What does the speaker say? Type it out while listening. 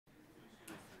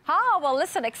Ah, well,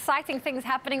 listen, exciting things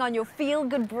happening on your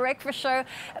feel-good breakfast show.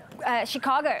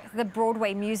 Chicago, the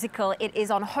Broadway musical. It is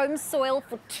on home soil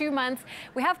for 2 months.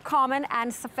 We have Carmen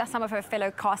and some of her fellow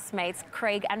castmates,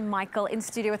 Craig and Michael, in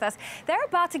studio with us. They're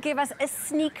about to give us a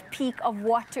sneak peek of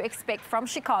what to expect from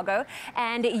Chicago,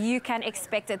 and you can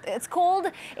expect it.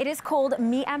 It is called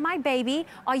Me and My Baby.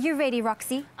 Are you ready,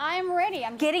 Roxy? I'm ready.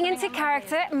 I'm getting into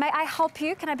character. May I help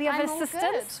you? Can I be of assistance? I'm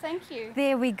all good. Thank you.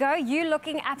 There we go. You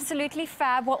looking absolutely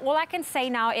fab. Well, all I can say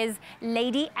now is,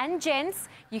 lady and gents,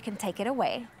 you can take it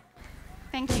away.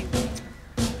 Thank you.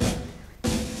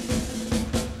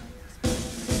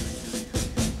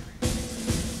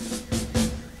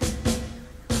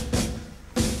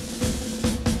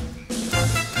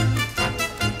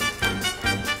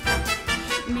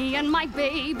 Me and my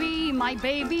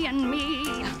baby and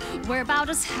me, we're about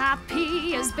as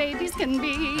happy as babies can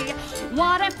be.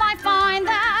 What if I find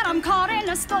that I'm caught in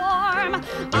a storm?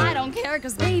 I don't care,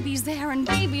 'cause baby's there and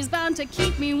baby's bound to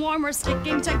keep me warm. We're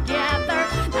sticking together,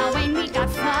 now ain't we got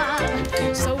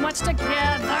fun? So much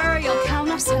together, you'll count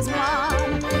us as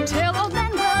one. Till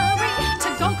then worry to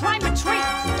go climb a tree,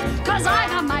 'cause I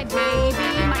got my baby,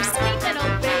 my sweet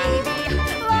little baby.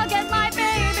 Look at my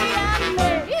baby and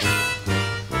me.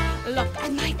 Look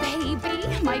at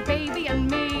my baby and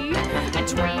me. A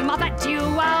dream of a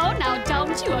duo, now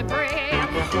don't you agree?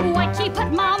 Why keep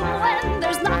it mum when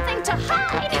there's nothing to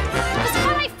hide? 'Cause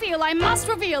what I feel I must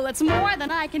reveal, it's more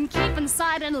than I can keep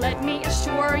inside. And let me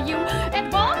assure you,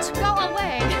 it won't go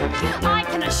away. I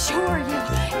can assure you,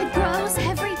 it grows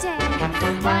every day.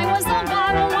 I was the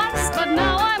one once, but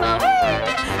now I'm a we.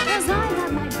 'Cause I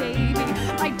got my baby,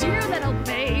 my dear little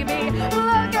baby.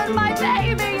 Look at my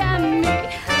baby and me.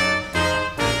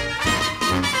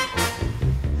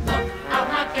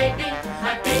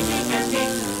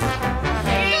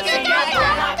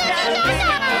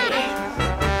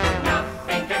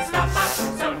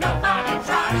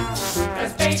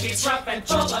 Baby's rough and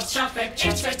full of stuff, and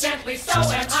incidentally so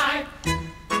am I.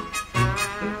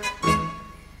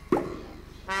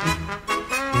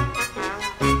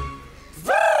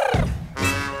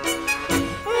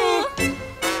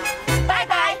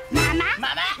 Bye-bye. Mama.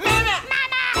 Mama. Mama.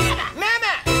 Mama.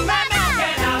 Mama. Mama.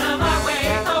 Get out of our way,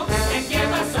 folks, and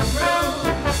give us some room.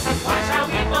 Watch how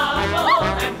we bubble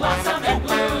and blossom and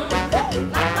bloom.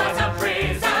 Life was a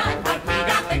prison, but we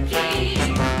got the key.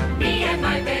 Me and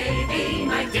my baby,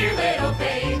 my dear little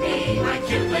baby, my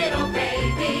cute little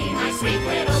baby, my sweet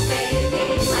little baby,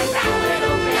 my fat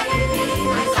little baby,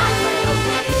 my soft little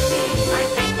baby, my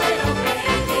pink little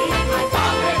baby, my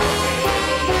dog little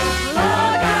baby.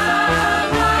 Look out,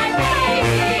 my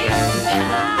baby.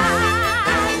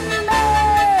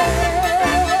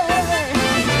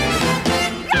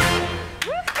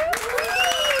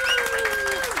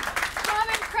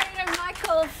 Carmen, Craig and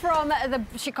Michael from the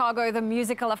Chicago, the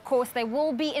musical, of course. They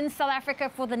will be in South Africa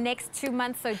for the next 2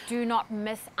 months, so do not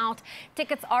miss out.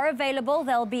 Tickets are available.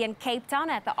 They'll be in Cape Town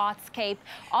at the Artscape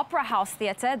Opera House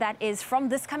Theatre. That is from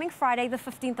this coming Friday, the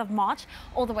 15th of March,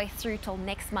 all the way through till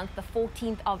next month, the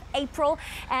 14th of April.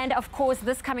 And of course,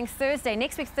 this coming Thursday,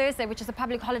 next week Thursday, which is a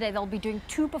public holiday, they'll be doing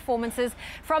 2 performances.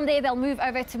 From there, they'll move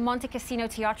over to Montecasino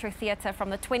Teatro Theatre from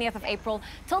the 20th of April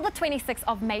till the 26th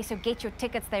of May. So get your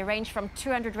tickets. They range from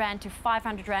 200 Rand to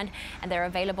 500 Rand, and they're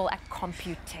available at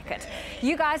CompuTicket.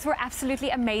 You guys were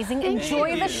absolutely amazing.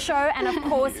 Enjoy the show, and of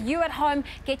course, you at home,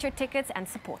 get your tickets and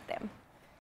support them.